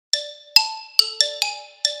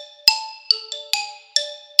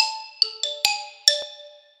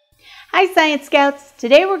Hi Science Scouts!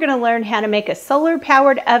 Today we're going to learn how to make a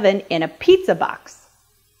solar-powered oven in a pizza box.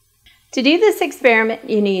 To do this experiment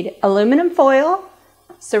you need aluminum foil,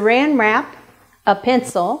 saran wrap, a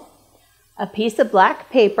pencil, a piece of black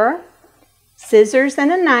paper, scissors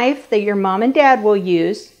and a knife that your mom and dad will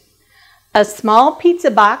use, a small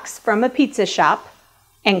pizza box from a pizza shop,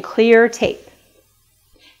 and clear tape.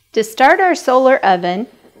 To start our solar oven,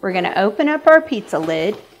 we're going to open up our pizza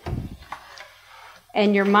lid,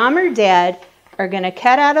 and your mom or dad are going to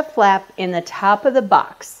cut out a flap in the top of the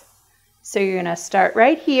box. So you're going to start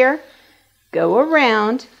right here, go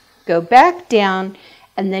around, go back down,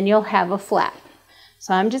 and then you'll have a flap.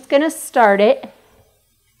 So I'm just going to start it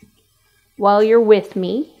while you're with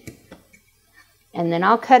me, and then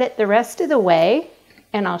I'll cut it the rest of the way,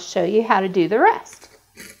 and I'll show you how to do the rest.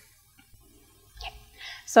 Okay.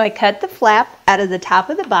 So I cut the flap out of the top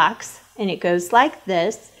of the box, and it goes like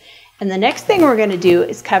this. And the next thing we're going to do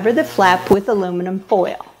is cover the flap with aluminum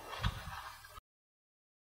foil.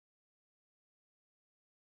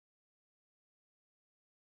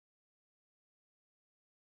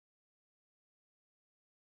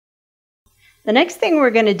 The next thing we're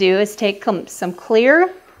going to do is take some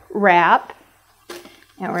clear wrap,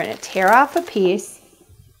 and we're going to tear off a piece,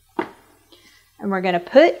 and we're going to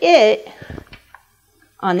put it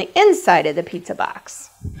on the inside of the pizza box.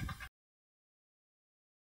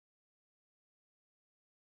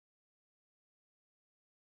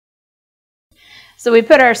 So we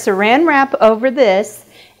put our saran wrap over this,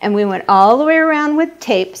 and we went all the way around with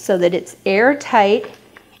tape so that it's airtight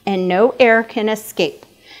and no air can escape.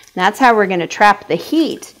 And that's how we're going to trap the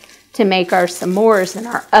heat to make our s'mores in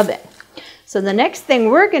our oven. So the next thing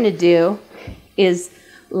we're going to do is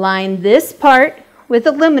line this part with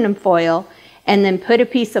aluminum foil and then put a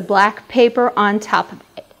piece of black paper on top of it.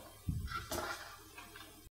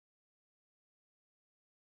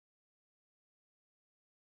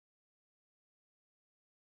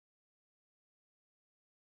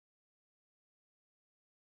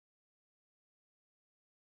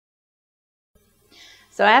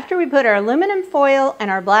 So after we put our aluminum foil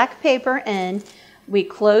and our black paper in, we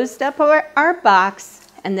closed up our box,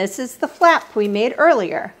 and this is the flap we made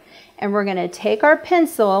earlier. And we're going to take our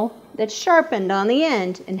pencil that's sharpened on the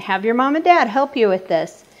end, and have your mom and dad help you with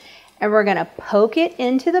this. And we're going to poke it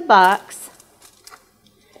into the box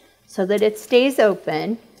so that it stays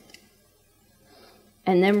open.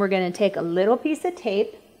 And then we're going to take a little piece of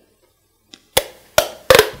tape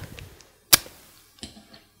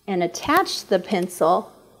and attach the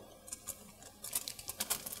pencil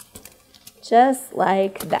just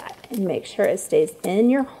like that, and make sure it stays in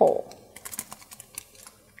your hole.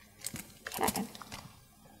 Okay.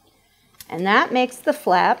 And that makes the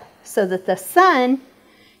flap so that the sun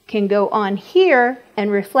can go on here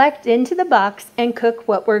and reflect into the box and cook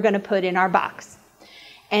what we're going to put in our box.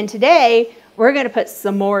 And today we're going to put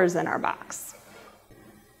s'mores in our box.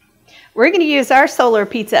 We're going to use our solar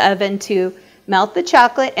pizza oven to melt the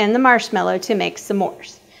chocolate and the marshmallow to make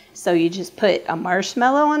s'mores. So you just put a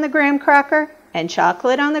marshmallow on the graham cracker and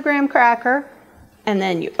chocolate on the graham cracker, and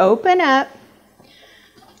then you open up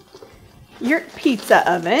your pizza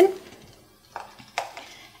oven,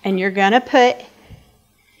 and you're going to put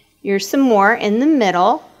your s'more in the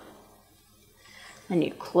middle, and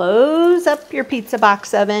you close up your pizza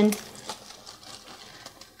box oven,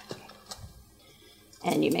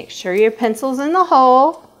 and you make sure your pencil's in the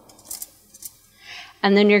hole.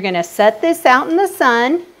 And then you're going to set this out in the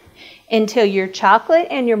sun until your chocolate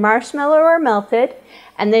and your marshmallow are melted,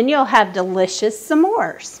 and then you'll have delicious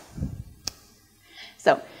s'mores.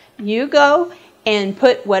 So you go and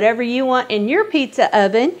put whatever you want in your pizza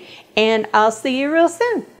oven, and I'll see you real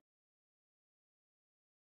soon.